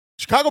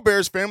Chicago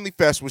Bears Family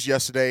Fest was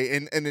yesterday,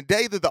 and the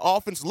day that the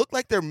offense looked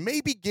like they're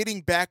maybe getting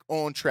back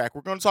on track.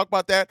 We're going to talk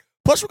about that.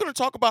 Plus, we're going to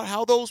talk about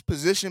how those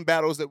position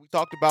battles that we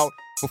talked about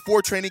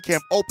before training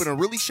camp open are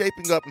really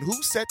shaping up and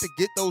who's set to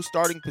get those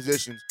starting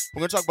positions. We're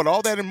going to talk about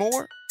all that and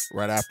more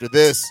right after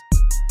this.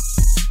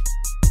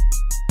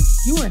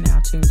 You are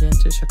now tuned in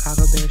to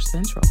Chicago Bears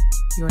Central,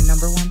 your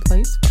number one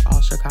place for all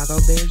Chicago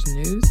Bears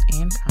news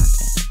and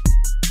content.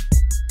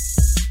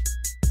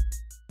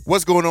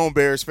 What's going on,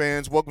 Bears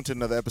fans? Welcome to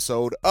another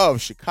episode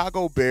of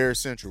Chicago Bears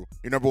Central,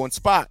 your number one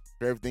spot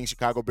for everything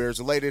Chicago Bears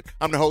related.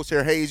 I'm the host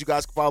here, Hayes. You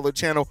guys can follow the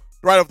channel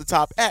right off the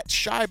top at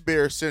Chi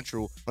Bears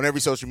Central on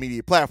every social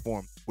media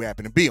platform we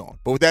happen to be on.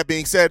 But with that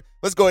being said,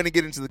 let's go ahead and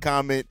get into the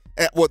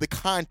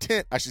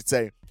content, I should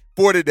say,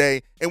 for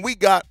today. And we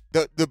got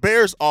the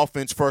Bears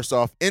offense, first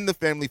off, in the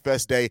Family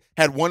Fest day,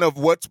 had one of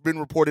what's been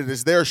reported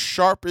as their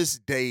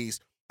sharpest days.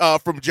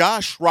 From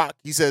Josh Rock,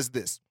 he says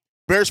this: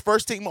 Bears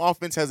first team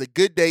offense has a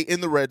good day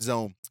in the red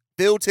zone.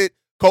 Fields hit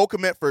Cole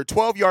Kmet for a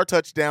 12-yard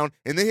touchdown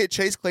and then hit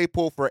Chase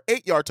Claypool for an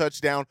 8-yard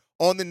touchdown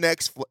on the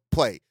next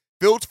play.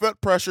 Fields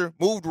felt pressure,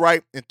 moved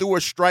right, and threw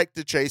a strike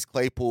to Chase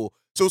Claypool.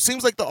 So it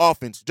seems like the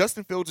offense,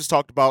 Justin Fields has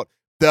talked about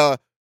the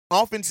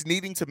offense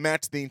needing to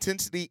match the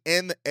intensity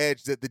and the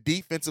edge that the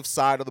defensive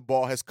side of the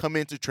ball has come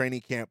into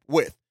training camp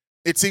with.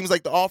 It seems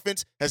like the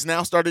offense has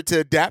now started to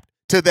adapt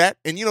to that.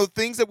 And,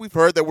 things that we've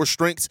heard that were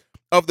strengths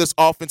of this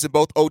offense in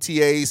both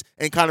OTAs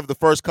and kind of the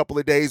first couple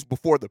of days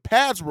before the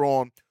pads were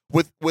on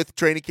with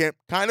training camp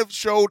kind of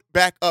showed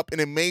back up in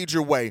a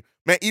major way.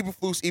 Matt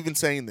Eberflus even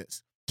saying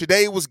this: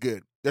 today was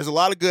good. There's a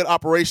lot of good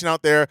operation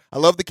out there. I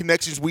love the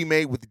connections we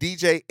made with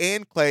DJ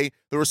and Clay.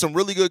 There were some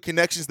really good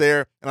connections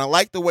there, and I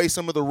like the way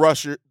some of the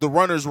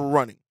runners were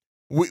running.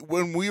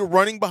 When we were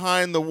running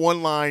behind the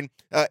one line,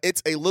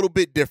 it's a little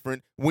bit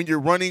different when you're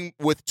running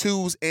with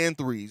twos and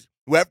threes.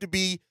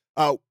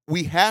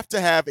 We have to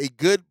have a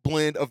good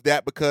blend of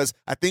that, because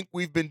I think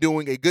we've been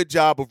doing a good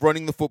job of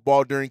running the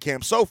football during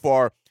camp so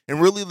far, and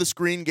really the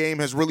screen game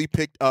has really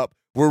picked up.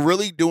 We're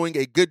really doing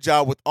a good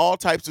job with all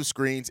types of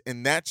screens,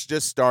 and that's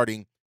just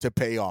starting to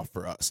pay off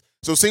for us.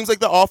 So it seems like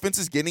the offense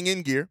is getting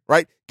in gear,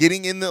 right?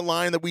 Getting in the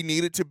line that we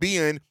needed to be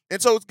in.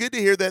 And so it's good to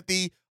hear that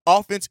the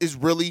offense is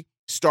really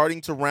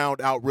starting to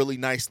round out really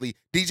nicely.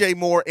 DJ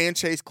Moore and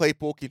Chase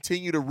Claypool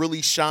continue to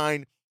really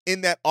shine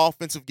in that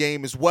offensive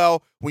game as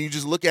well. When you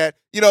just look at,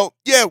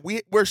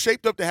 we're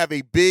shaped up to have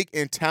a big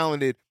and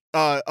talented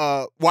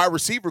wide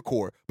receiver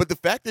core. But the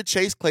fact that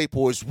Chase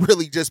Claypool has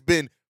really just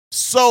been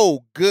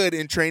so good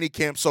in training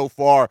camp so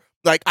far,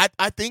 like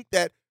I think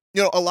that,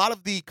 a lot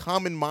of the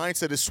common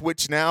mindset is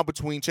switched now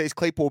between Chase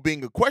Claypool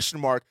being a question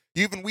mark.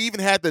 We even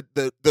had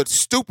the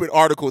stupid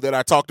article that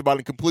I talked about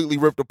and completely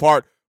ripped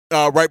apart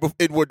right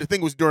before, the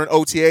thing was during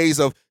OTAs,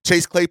 of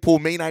Chase Claypool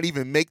may not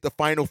even make the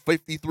final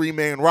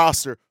 53-man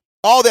roster.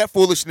 All that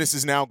foolishness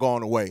is now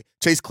gone away.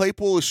 Chase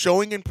Claypool is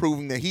showing and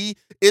proving that he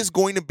is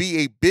going to be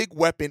a big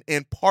weapon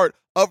and part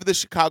of the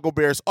Chicago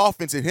Bears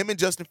offense. And him and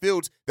Justin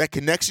Fields, that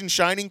connection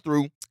shining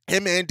through,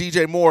 him and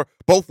DJ Moore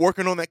both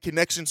working on that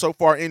connection so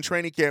far in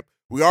training camp.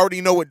 We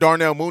already know what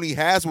Darnell Mooney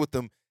has with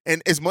them.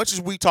 And as much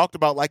as we talked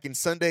about, like in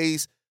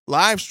Sunday's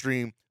live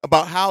stream,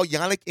 about how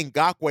Yannick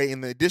Ngakoue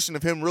and the addition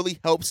of him really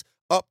helps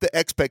up the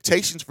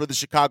expectations for the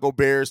Chicago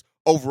Bears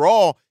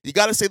overall, you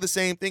got to say the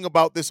same thing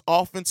about this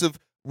offensive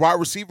wide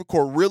receiver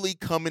core really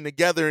coming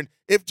together. And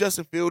if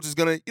Justin Fields is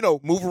going to,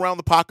 move around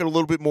the pocket a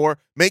little bit more,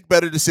 make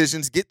better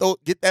decisions, get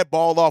that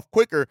ball off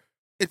quicker,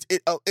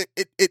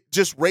 it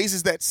just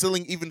raises that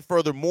ceiling even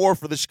further more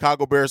for the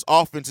Chicago Bears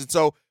offense. And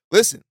so,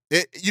 listen,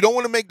 you don't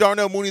want to make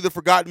Darnell Mooney the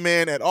forgotten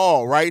man at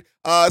all, right?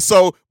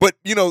 But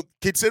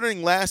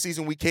considering last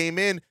season we came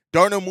in,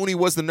 Darnell Mooney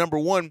was the number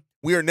one.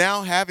 We are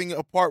now having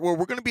a part where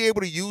we're going to be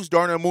able to use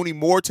Darnell Mooney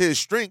more to his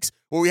strengths,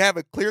 where we have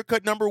a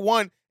clear-cut number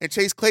one, and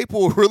Chase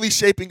Claypool really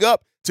shaping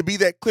up to be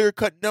that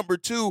clear-cut number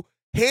two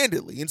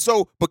handily. And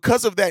so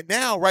because of that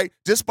now, right,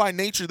 just by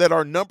nature that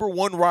our number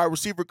one wide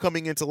receiver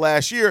coming into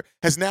last year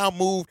has now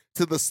moved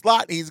to the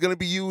slot, and he's going to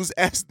be used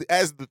as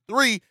the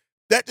three,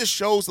 that just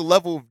shows the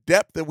level of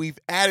depth that we've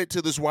added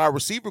to this wide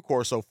receiver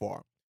core so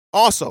far.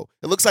 Also,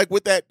 it looks like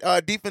with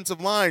that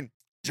defensive line,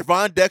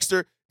 Javon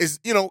Dexter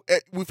is,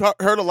 we've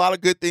heard a lot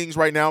of good things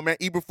right now. Matt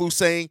Eberflus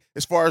saying,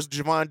 as far as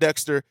Javon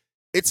Dexter,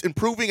 it's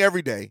improving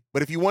every day.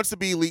 But if he wants to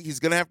be elite, he's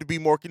going to have to be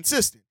more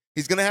consistent.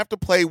 He's going to have to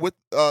play with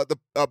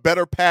a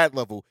better pad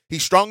level.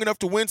 He's strong enough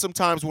to win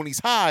sometimes when he's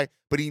high,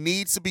 but he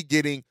needs to be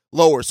getting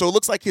lower. So it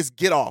looks like his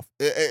get off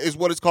is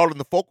what it's called, and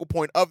the focal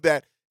point of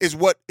that is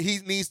what he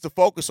needs to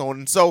focus on.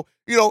 And so,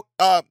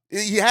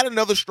 he had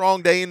another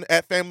strong day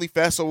at Family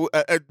Fest, so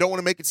I don't want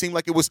to make it seem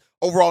like it was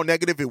overall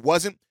negative. It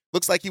wasn't.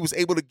 Looks like he was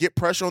able to get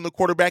pressure on the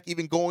quarterback,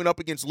 even going up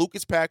against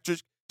Lucas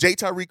Patrick, J.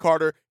 Tyree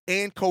Carter,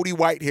 and Cody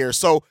Whitehair.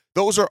 So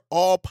those are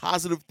all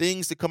positive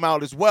things to come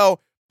out as well.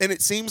 And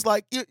it seems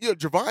like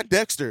Javon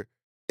Dexter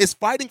is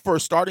fighting for a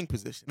starting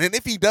position. And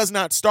if he does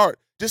not start,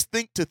 just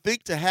think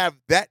to have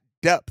that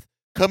depth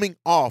coming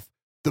off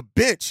the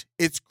bench,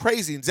 it's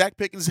crazy. And Zach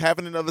Pickens is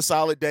having another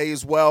solid day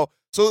as well.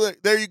 So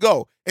there you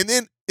go. And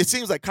then it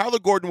seems like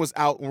Kyler Gordon was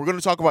out, and we're going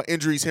to talk about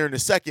injuries here in a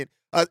second,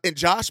 and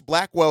Josh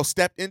Blackwell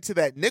stepped into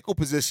that nickel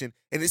position,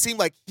 and it seemed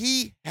like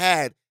he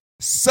had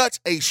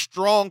such a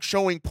strong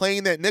showing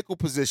playing that nickel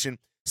position,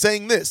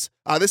 saying this.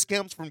 This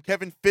comes from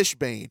Kevin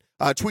Fishbane,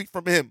 a tweet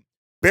from him.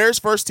 Bears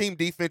first-team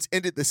defense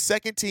ended the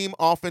second-team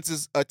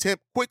offense's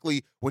attempt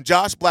quickly when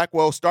Josh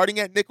Blackwell, starting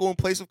at nickel in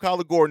place of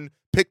Kyler Gordon,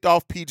 picked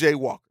off P.J.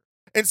 Walker.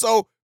 And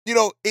so,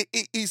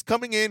 he's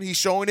coming in, he's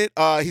showing it.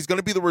 He's going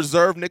to be the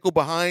reserve nickel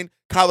behind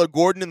Kyler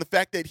Gordon, and the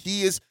fact that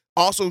he is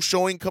also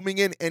coming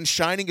in and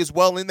shining as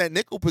well in that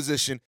nickel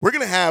position. We're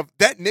going to have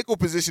that nickel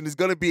position is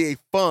going to be a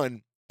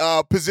fun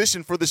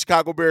position for the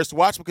Chicago Bears to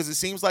watch, because it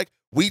seems like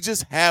we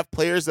just have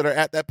players that are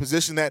at that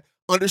position that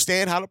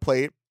understand how to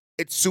play it.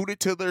 It's suited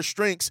to their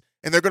strengths,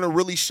 and they're going to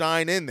really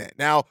shine in that.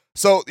 Now,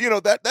 so,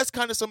 that's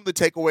kind of some of the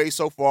takeaways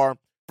so far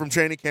from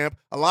training camp.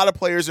 A lot of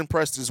players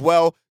impressed as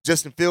well.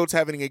 Justin Fields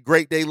having a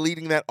great day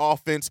leading that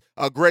offense.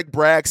 Greg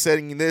Bragg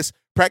saying this,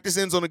 practice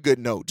ends on a good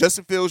note.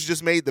 Justin Fields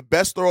just made the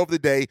best throw of the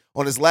day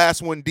on his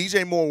last one.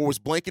 DJ Moore was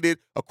blanketed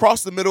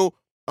across the middle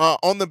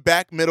on the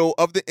back middle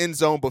of the end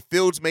zone, but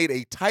Fields made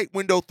a tight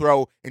window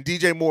throw, and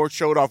DJ Moore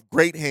showed off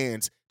great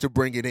hands to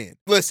bring it in.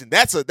 Listen,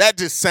 that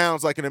just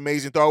sounds like an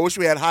amazing throw. I wish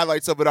we had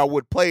highlights of it. I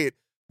would play it.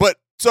 But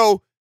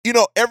so,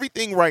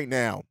 everything right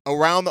now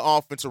around the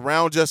offense,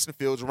 around Justin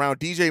Fields, around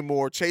DJ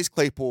Moore, Chase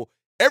Claypool,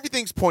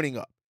 everything's pointing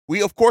up.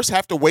 We, of course,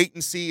 have to wait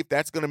and see if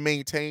that's going to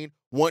maintain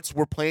once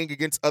we're playing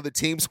against other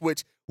teams,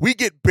 which we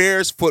get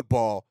Bears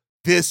football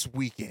this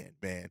weekend,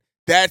 man.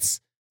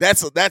 That's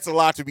a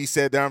lot to be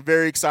said there. I'm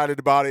very excited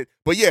about it.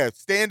 But, yeah,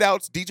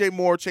 standouts, DJ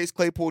Moore, Chase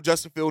Claypool,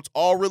 Justin Fields,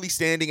 all really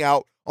standing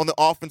out on the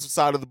offensive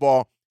side of the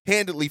ball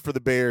handedly for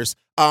the Bears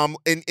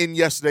in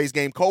yesterday's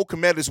game. Cole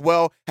Kmet as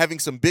well, having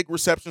some big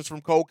receptions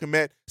from Cole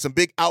Kmet, some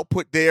big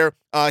output there.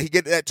 He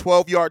get that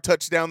 12-yard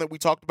touchdown that we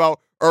talked about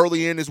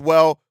early in as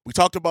well. We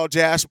talked about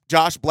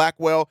Josh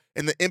Blackwell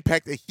and the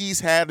impact that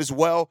he's had as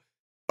well.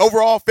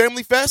 Overall,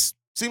 Family Fest,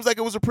 seems like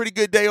it was a pretty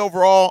good day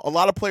overall. A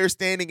lot of players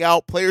standing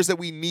out, players that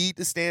we need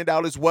to stand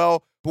out as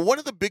well. But one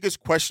of the biggest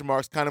question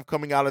marks kind of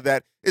coming out of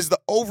that is the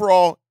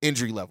overall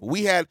injury level.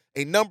 We had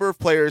a number of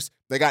players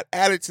that got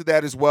added to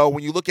that as well.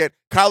 When you look at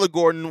Kyler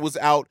Gordon was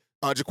out,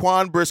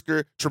 Jaquan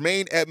Brisker,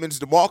 Tremaine Edmonds,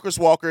 DeMarcus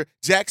Walker,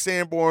 Jack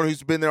Sanborn,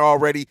 who's been there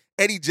already.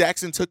 Eddie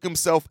Jackson took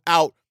himself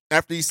out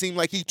after he seemed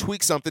like he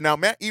tweaked something. Now,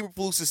 Matt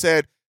Eberflus has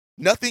said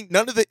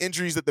none of the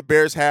injuries that the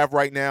Bears have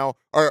right now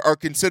are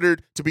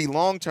considered to be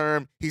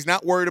long-term. He's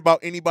not worried about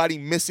anybody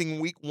missing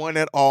week one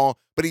at all,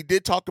 but he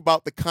did talk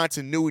about the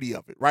continuity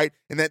of it, right?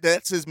 And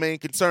that's his main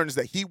concern, is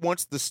that he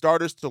wants the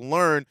starters to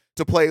learn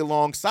to play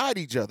alongside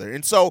each other.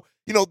 And so,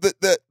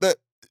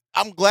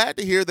 I'm glad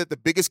to hear that the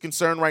biggest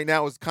concern right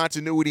now is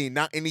continuity and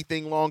not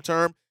anything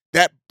long-term.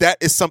 That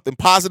is something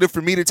positive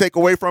for me to take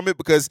away from it,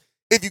 because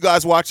if you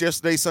guys watched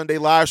yesterday's Sunday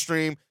live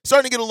stream,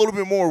 starting to get a little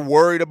bit more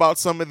worried about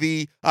some of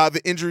the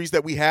injuries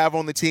that we have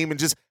on the team and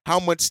just how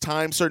much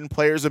time certain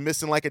players are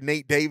missing, like a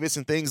Nate Davis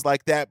and things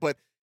like that. But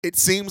it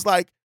seems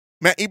like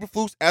Matt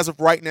Eberflus, as of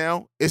right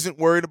now, isn't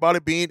worried about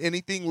it being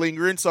anything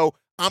lingering. So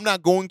I'm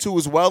not going to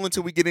as well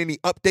until we get any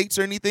updates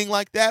or anything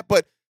like that.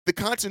 But the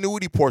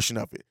continuity portion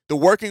of it, the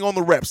working on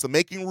the reps, the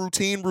making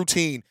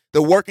routine,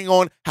 the working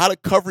on how to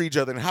cover each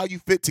other and how you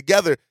fit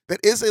together, that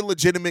is a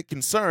legitimate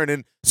concern.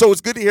 And so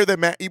it's good to hear that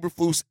Matt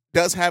Eberflus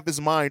does have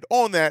his mind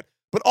on that.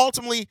 But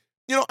ultimately,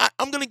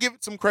 I'm going to give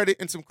it some credit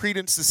and some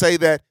credence to say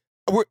that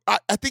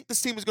I think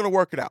this team is going to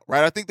work it out,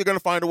 right? I think they're going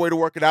to find a way to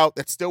work it out.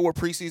 That's still what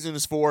preseason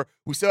is for.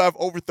 We still have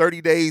over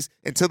 30 days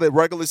until the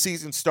regular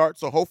season starts.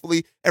 So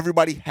hopefully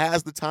everybody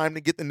has the time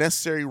to get the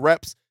necessary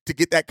reps to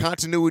get that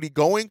continuity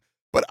going.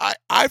 But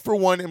I, for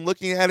one, am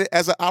looking at it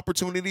as an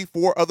opportunity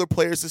for other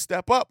players to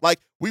step up. Like,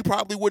 we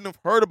probably wouldn't have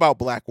heard about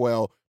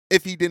Blackwell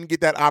if he didn't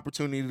get that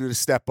opportunity to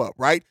step up,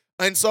 right?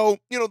 And so,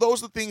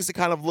 those are the things to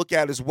kind of look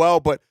at as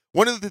well. But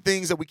one of the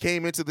things that we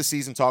came into the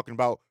season talking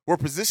about were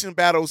position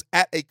battles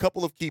at a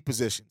couple of key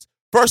positions.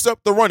 First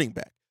up, the running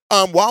back.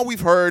 While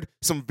we've heard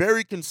some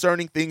very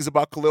concerning things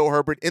about Khalil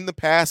Herbert in the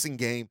passing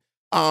game,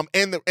 and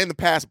the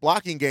pass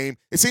blocking game,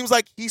 it seems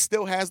like he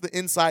still has the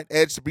inside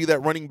edge to be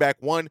that running back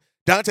one.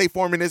 Dante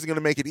Foreman isn't going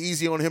to make it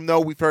easy on him, though.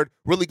 We've heard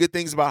really good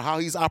things about how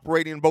he's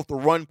operating in both the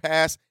run,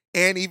 pass,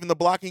 and even the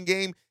blocking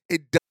game.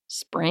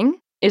 Spring?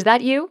 Is that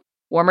you?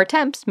 Warmer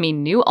temps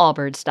mean new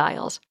Allbirds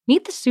styles.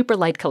 Meet the Super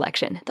Light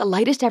Collection, the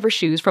lightest ever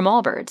shoes from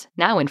Allbirds,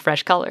 now in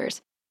fresh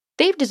colors.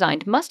 They've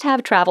designed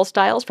must-have travel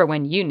styles for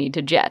when you need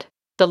to jet.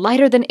 The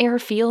lighter-than-air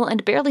feel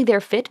and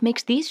barely-there fit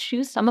makes these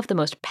shoes some of the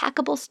most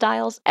packable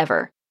styles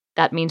ever.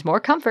 That means more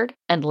comfort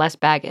and less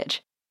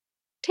baggage.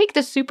 Take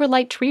the Super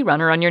Light Tree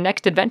Runner on your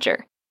next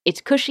adventure. Its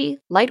cushy,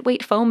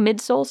 lightweight foam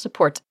midsole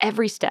supports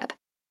every step,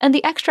 and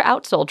the extra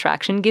outsole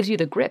traction gives you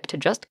the grip to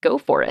just go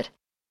for it.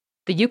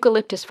 The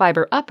eucalyptus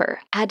fiber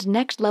upper adds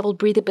next-level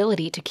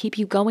breathability to keep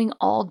you going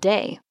all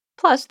day.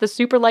 Plus, the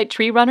Super Light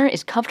Tree Runner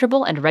is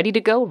comfortable and ready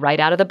to go right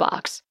out of the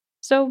box.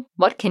 So,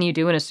 what can you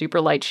do in a super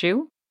light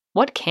shoe?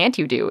 What can't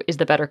you do is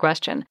the better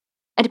question.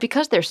 And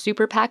because they're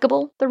super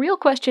packable, the real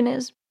question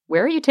is,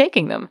 where are you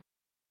taking them?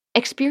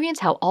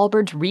 Experience how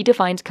Allbirds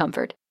redefines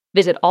comfort.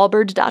 Visit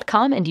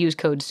allbirds.com and use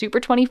code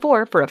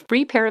SUPER24 for a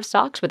free pair of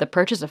socks with a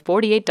purchase of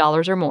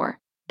 $48 or more.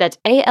 That's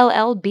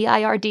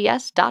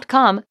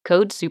ALLBIRDS.com,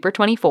 code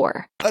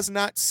SUPER24. Does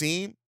not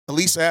seem, at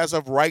least as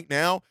of right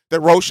now,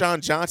 that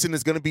Roschon Johnson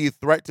is going to be a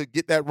threat to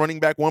get that running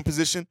back one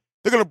position.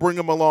 They're going to bring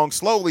him along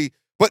slowly,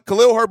 but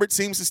Khalil Herbert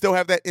seems to still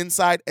have that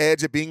inside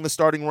edge of being the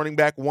starting running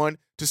back one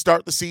to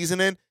start the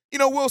season in.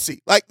 We'll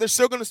see. Like, they're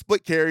still going to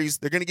split carries.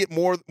 They're going to get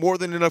more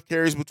than enough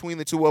carries between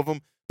the two of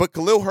them, but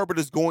Khalil Herbert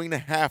is going to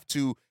have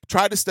to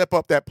try to step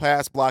up that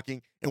pass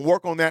blocking and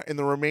work on that in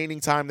the remaining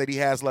time that he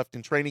has left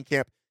in training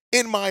camp.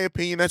 In my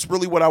opinion, that's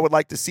really what I would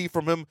like to see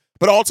from him.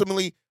 But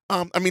ultimately,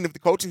 if the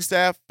coaching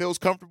staff feels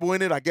comfortable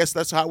in it, I guess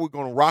that's how we're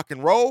going to rock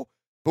and roll.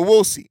 But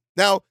we'll see.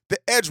 Now, the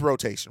edge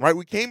rotation, right?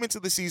 We came into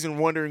the season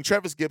wondering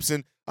Trevis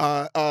Gibson,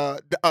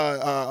 Dominique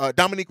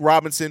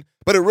Robinson,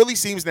 but it really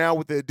seems now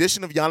with the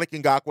addition of Yannick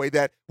Ngakoue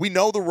that we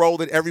know the role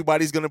that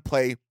everybody's going to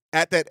play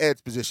at that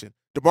edge position.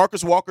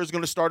 DeMarcus Walker is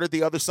going to start at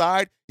the other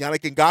side. Yannick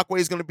Ngakoue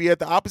is going to be at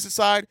the opposite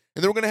side.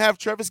 And then we're going to have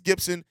Trevis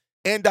Gibson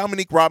and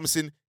Dominique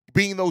Robinson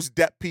being those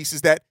depth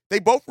pieces that they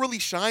both really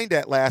shined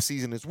at last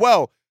season as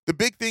well. The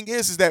big thing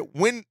is that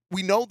when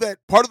we know that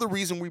part of the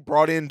reason we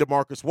brought in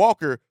DeMarcus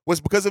Walker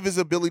was because of his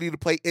ability to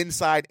play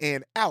inside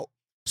and out.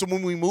 So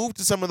when we move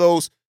to some of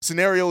those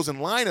scenarios and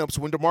lineups,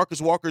 when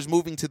DeMarcus Walker is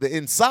moving to the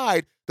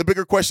inside, the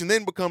bigger question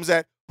then becomes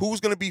that who's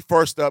going to be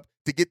first up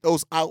to get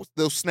those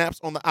snaps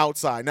on the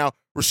outside. Now,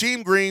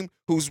 Rasheem Green,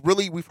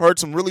 we've heard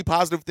some really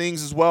positive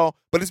things as well,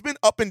 but it's been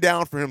up and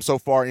down for him so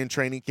far in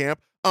training camp.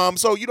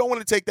 So you don't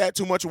want to take that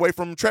too much away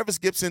from him. Trevis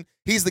Gibson,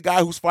 he's the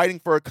guy who's fighting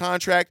for a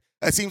contract.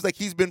 It seems like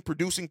he's been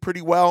producing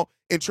pretty well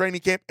in training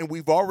camp, and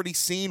we've already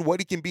seen what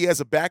he can be as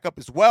a backup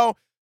as well.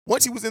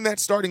 Once he was in that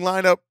starting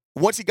lineup,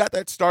 once he got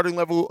that starting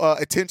level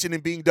attention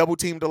and being double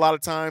teamed a lot of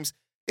times,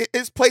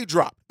 his play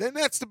dropped. Then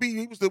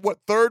he was the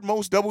third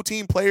most double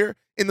team player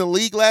in the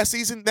league last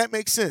season. That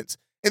makes sense.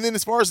 And then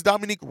as far as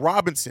Dominique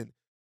Robinson,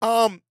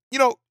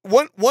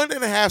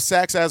 1.5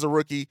 sacks as a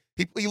rookie.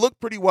 He looked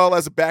pretty well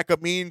as a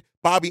backup. Me and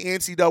Bobby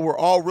Ansida were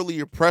all really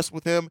impressed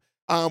with him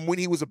when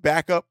he was a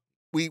backup.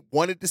 We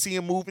wanted to see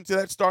him move into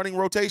that starting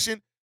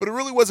rotation, but it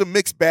really was a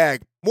mixed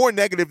bag, more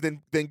negative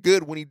than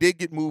good when he did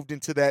get moved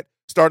into that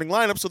starting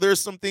lineup. So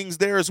there's some things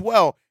there as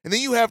well. And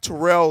then you have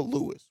Terrell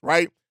Lewis,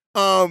 right?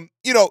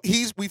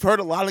 We've heard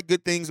a lot of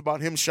good things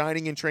about him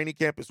shining in training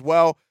camp as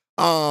well.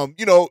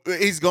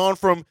 He's gone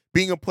from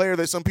being a player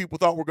that some people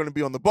thought were going to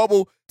be on the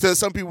bubble to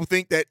some people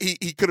think that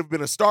he could have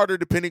been a starter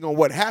depending on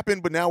what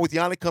happened. But now with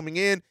Yannick coming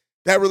in,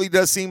 that really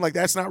does seem like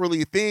that's not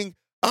really a thing.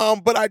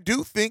 But I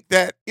do think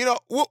that,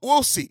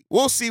 we'll see.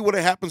 We'll see what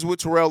happens with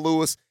Terrell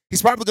Lewis.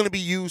 He's probably going to be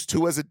used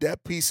too as a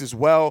depth piece as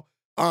well.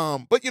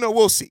 But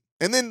we'll see.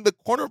 And then the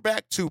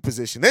cornerback 2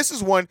 position. This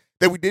is one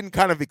that we didn't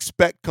kind of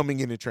expect coming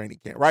into training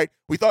camp, right?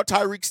 We thought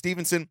Tyreek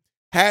Stevenson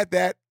had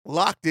that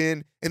locked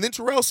in, and then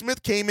Terrell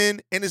Smith came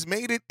in and has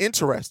made it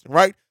interesting,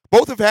 right?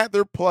 Both have had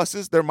their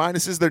pluses, their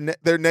minuses,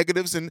 their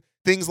negatives, and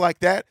things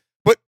like that.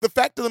 But the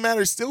fact of the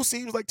matter still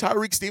seems like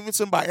Tyreek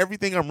Stevenson, by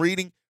everything I'm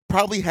reading,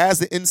 probably has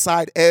the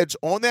inside edge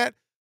on that.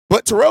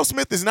 But Terrell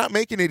Smith is not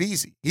making it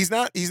easy. He's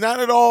not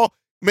at all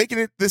making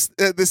it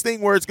this thing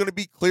where it's going to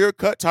be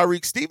clear-cut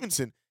Tyreek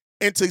Stevenson.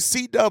 And to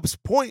C-Dub's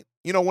point,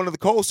 one of the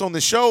co-hosts on the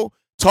show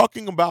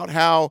talking about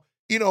how,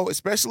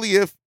 especially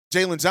if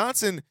Jalen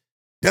Johnson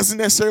doesn't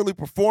necessarily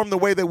perform the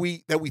way that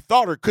we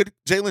thought, or could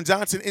Jalen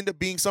Johnson end up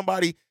being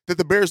somebody that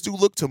the Bears do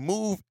look to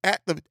move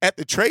at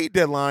the trade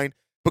deadline?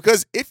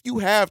 Because if you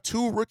have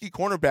 2 rookie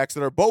cornerbacks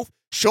that are both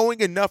showing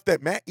enough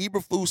that Matt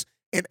Eberflus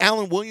and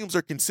Alan Williams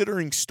are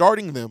considering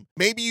starting them,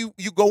 maybe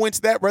you go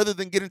into that rather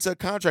than get into a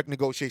contract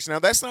negotiation. Now,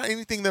 that's not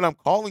anything that I'm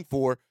calling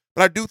for,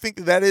 but I do think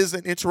that is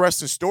an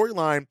interesting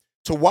storyline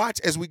to watch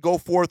as we go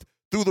forth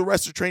through the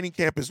rest of training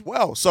camp as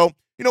well. So,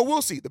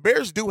 we'll see. The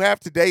Bears do have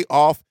today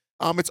off.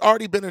 It's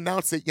already been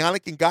announced that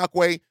Yannick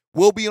Ngakoue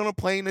will be on a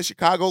plane to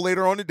Chicago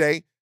later on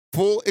today.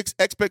 Full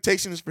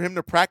expectation is for him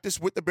to practice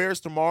with the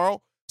Bears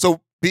tomorrow. So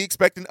be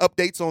expecting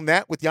updates on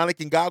that with Yannick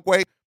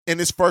Ngakoue in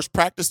his first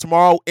practice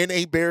tomorrow in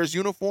a Bears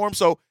uniform.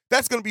 So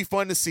that's going to be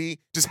fun to see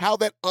just how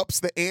that ups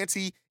the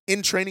ante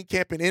in training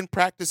camp and in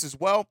practice as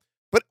well.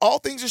 But all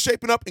things are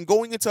shaping up and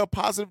going into a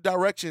positive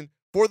direction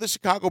for the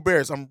Chicago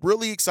Bears. I'm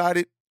really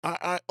excited.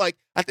 I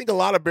think a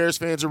lot of Bears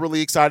fans are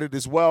really excited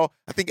as well.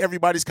 I think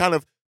everybody's kind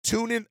of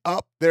tuning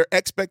up their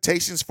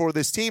expectations for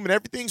this team, and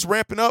everything's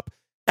ramping up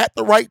at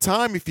the right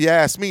time, if you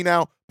ask me.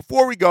 Now,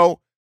 before we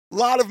go, a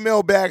lot of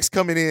mailbags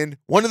coming in.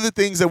 One of the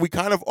things that we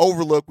kind of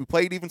overlooked, we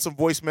played even some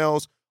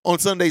voicemails on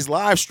Sunday's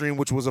live stream,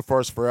 which was a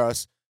first for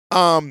us.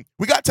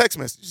 We got text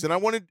messages, and I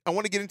want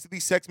to get into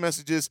these text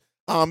messages.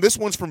 This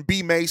one's from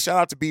B Mace. Shout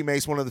out to B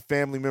Mace, one of the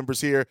family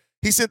members here.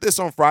 He sent this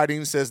on Friday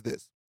and says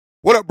this: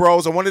 "What up,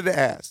 bros? I wanted to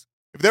ask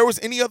if there was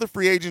any other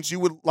free agents you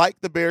would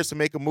like the Bears to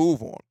make a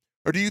move on,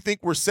 or do you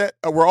think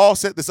we're all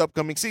set this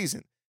upcoming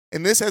season?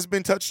 And this has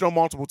been touched on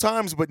multiple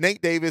times, but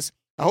Nate Davis,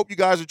 I hope you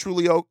guys are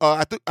truly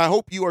I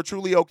hope you are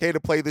truly okay to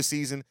play this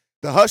season.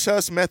 The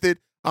hush-hush method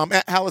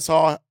at Hallis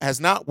Hall has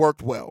not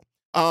worked well.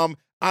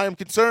 I am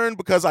concerned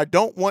because I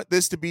don't want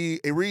this to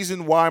be a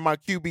reason why my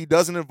QB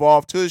doesn't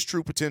evolve to his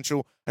true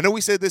potential. I know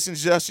we said this in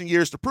just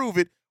years to prove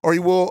it, or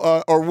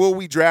will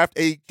we draft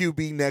a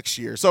QB next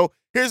year? So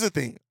here's the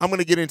thing I'm going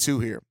to get into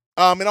here.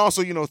 And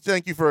also,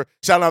 thank you for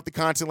shouting out the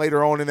content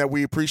later on and that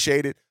we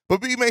appreciate it.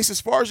 But B. Mace, as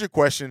far as your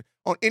question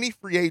on any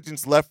free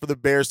agents left for the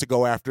Bears to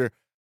go after,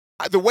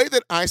 the way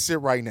that I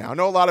sit right now, I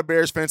know a lot of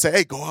Bears fans say,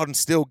 hey, go out and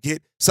still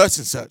get such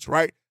and such,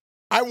 right?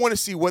 I want to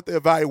see what the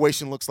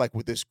evaluation looks like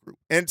with this group.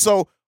 And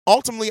so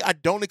ultimately, I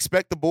don't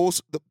expect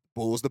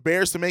the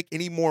Bears to make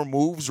any more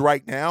moves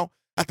right now.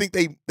 I think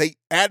they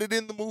added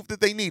in the move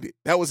that they needed.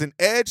 That was an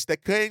edge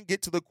that couldn't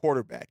get to the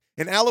quarterback.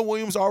 And Alan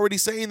Williams already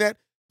saying that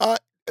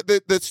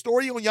the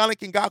story on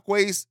Yannick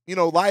Ngakwe's,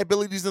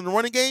 liabilities in the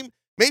running game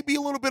may be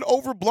a little bit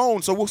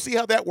overblown. So we'll see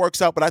how that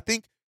works out. But I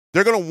think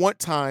they're going to want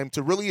time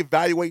to really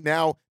evaluate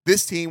now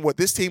what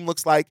this team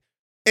looks like.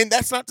 And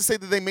that's not to say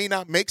that they may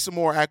not make some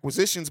more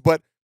acquisitions,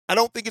 but I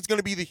don't think it's going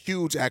to be the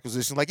huge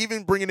acquisition. Like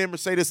even bringing in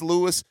Mercedes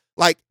Lewis,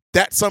 like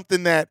that's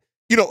something that,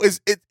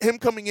 is him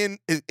coming in,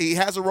 he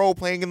has a role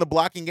playing in the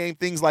blocking game,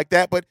 things like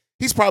that, but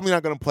he's probably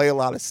not going to play a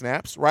lot of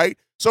snaps, right?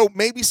 So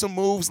maybe some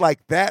moves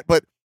like that,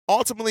 but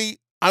ultimately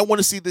I want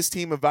to see this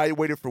team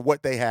evaluated for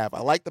what they have.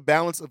 I like the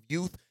balance of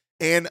youth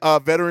and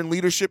veteran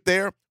leadership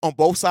there on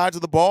both sides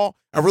of the ball.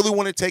 I really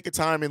want to take a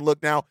time and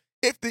look now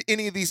if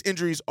any of these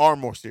injuries are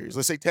more serious.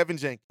 Let's say Tevin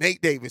Jenkins,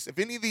 Nate Davis. If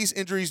any of these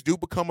injuries do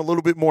become a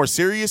little bit more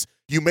serious,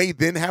 you may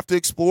then have to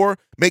explore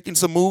making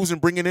some moves and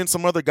bringing in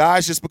some other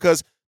guys just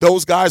because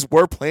those guys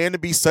were planned to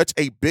be such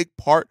a big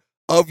part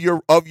of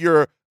your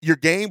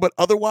game. But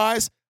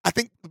otherwise, I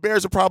think the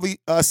Bears are probably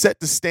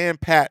set to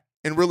stand pat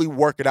and really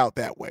work it out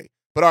that way.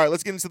 But all right,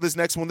 let's get into this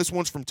next one. This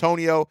one's from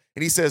Tonio,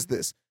 and he says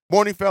this.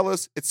 Morning,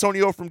 fellas. It's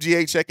Tonio from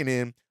GA checking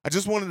in. I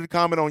just wanted to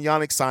comment on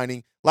Yannick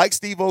signing. Like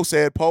Steve-O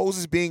said, Poles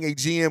is being a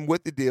GM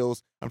with the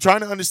deals. I'm trying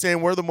to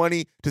understand where the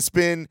money to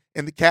spend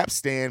and the cap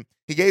stand.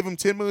 He gave him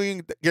 $10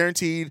 million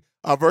guaranteed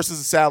versus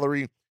a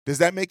salary. Does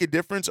that make a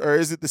difference, or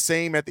is it the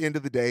same at the end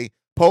of the day?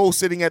 Poles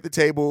sitting at the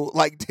table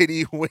like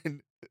Diddy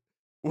when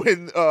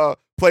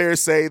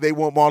players say they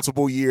want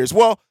multiple years.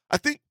 Well, I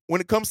think when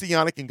it comes to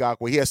Yannick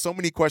Ngakoue, he has so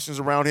many questions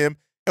around him,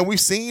 and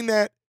we've seen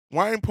that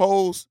Ryan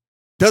Poles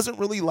doesn't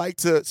really like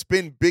to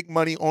spend big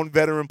money on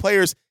veteran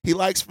players. He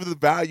likes for the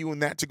value in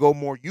that to go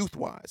more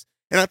youth-wise.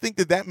 And I think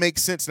that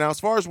makes sense. Now, as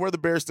far as where the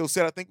Bears still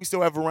sit, I think we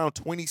still have around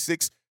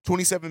 $27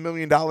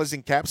 million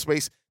in cap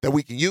space that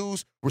we can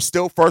use. We're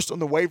still first on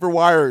the waiver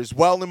wire as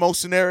well in most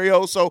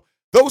scenarios. So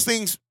those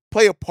things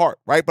play a part,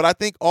 right? But I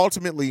think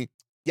ultimately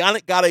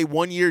Yannick got a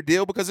one-year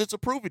deal because it's a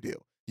prove-it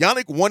deal.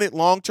 Yannick wanted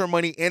long-term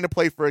money and to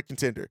play for a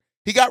contender.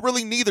 He got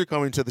really neither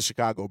coming to the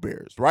Chicago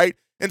Bears, right?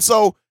 And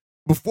so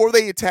before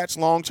they attach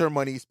long-term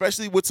money,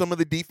 especially with some of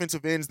the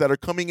defensive ends that are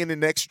coming in the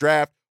next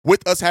draft,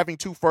 with us having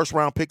 2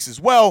 first-round picks as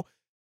well,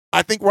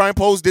 I think Ryan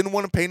Poles didn't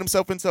want to paint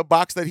himself into a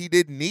box that he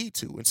didn't need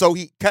to. And so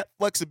he kept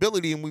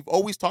flexibility, and we've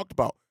always talked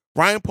about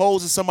Ryan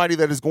Poles is somebody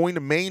that is going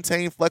to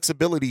maintain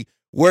flexibility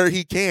where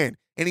he can,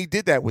 and he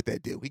did that with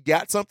that deal. He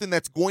got something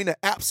that's going to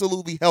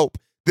absolutely help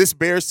this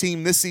Bears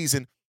team this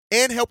season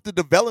and help the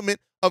development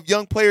of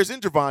young players in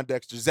Javon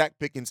Dexter, Zach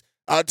Pickens,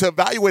 to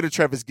evaluate a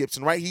Travis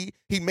Gibson, right?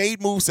 He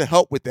made moves to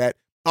help with that.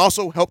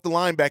 Also helped the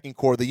linebacking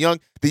core, the young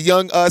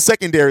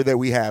secondary that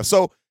we have.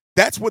 So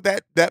that's what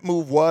that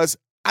move was.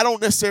 I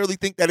don't necessarily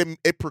think that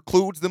it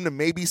precludes them to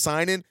maybe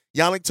signing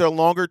Yannick to a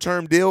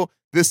longer-term deal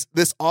this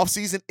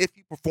offseason if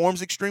he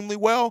performs extremely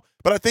well.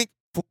 But I think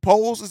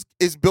Poles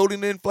is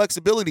building in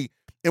flexibility.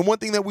 And one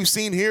thing that we've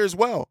seen here as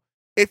well,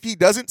 if he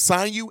doesn't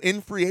sign you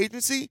in free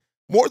agency,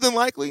 more than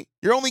likely,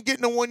 you're only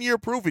getting a one-year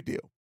prove-it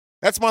deal.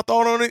 That's my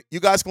thought on it. You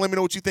guys can let me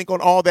know what you think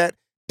on all that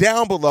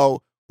down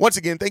below. Once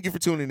again, thank you for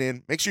tuning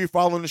in. Make sure you're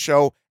following the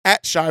show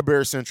at Shy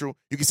Bear Central.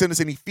 You can send us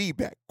any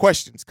feedback,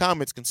 questions,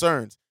 comments,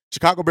 concerns.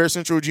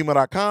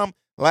 ChicagoBearCentral@gmail.com.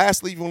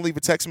 Lastly, if you want to leave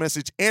a text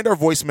message and our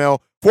voicemail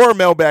for our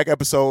mailbag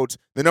episodes,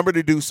 the number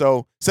to do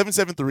so,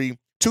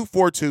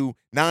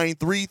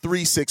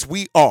 773-242-9336.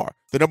 We are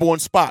the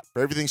 #1 spot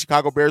for everything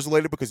Chicago Bears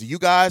related because of you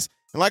guys.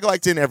 And like I like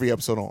to end every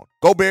episode on,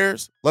 go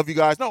Bears. Love you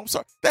guys. No, I'm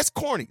sorry. That's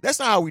corny. That's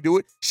not how we do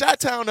it.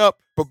 Chi-Town up,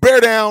 but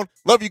Bear down.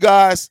 Love you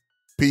guys.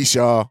 Peace,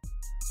 y'all.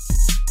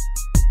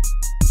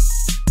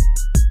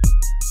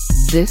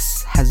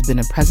 This has been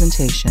a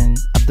presentation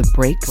of the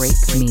Break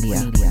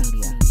Media.